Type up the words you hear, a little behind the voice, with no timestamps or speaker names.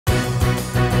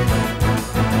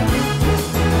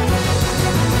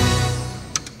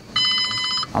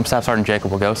I'm Staff Sergeant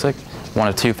Jacob Wagosic, one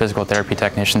of 2 physical therapy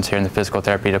technicians here in the physical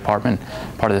therapy department,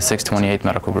 part of the 628th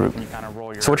Medical Group.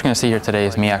 So what you're going to see here today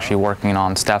is me actually working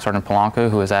on Staff Sergeant Polanco,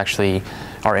 who is actually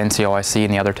our NCOIC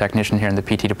and the other technician here in the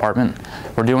PT department.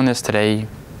 We're doing this today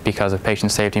because of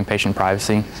patient safety and patient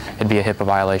privacy. It'd be a HIPAA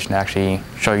violation to actually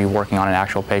show you working on an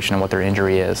actual patient and what their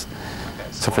injury is.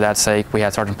 So for that sake, we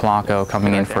had Sergeant Polanco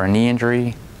coming in for a knee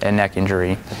injury and neck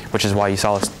injury, which is why you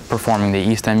saw us performing the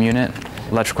E-stem unit,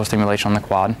 electrical stimulation on the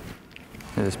quad.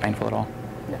 Is this painful at all?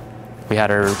 Yeah. We had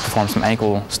her perform some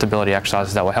ankle stability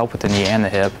exercises that will help with the knee and the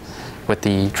hip with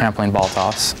the trampoline ball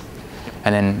toss.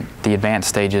 And then the advanced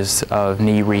stages of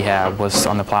knee rehab was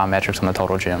on the plyometrics on the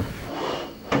total gym.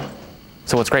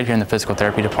 So what's great here in the physical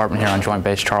therapy department here on Joint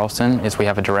Base Charleston is we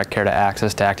have a direct care to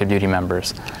access to active duty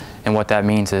members. And what that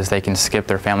means is they can skip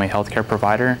their family health care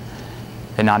provider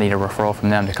and not need a referral from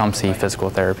them to come see physical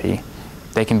therapy.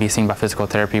 They can be seen by physical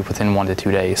therapy within 1 to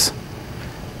 2 days.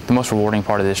 The most rewarding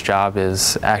part of this job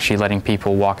is actually letting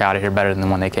people walk out of here better than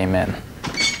when they came in.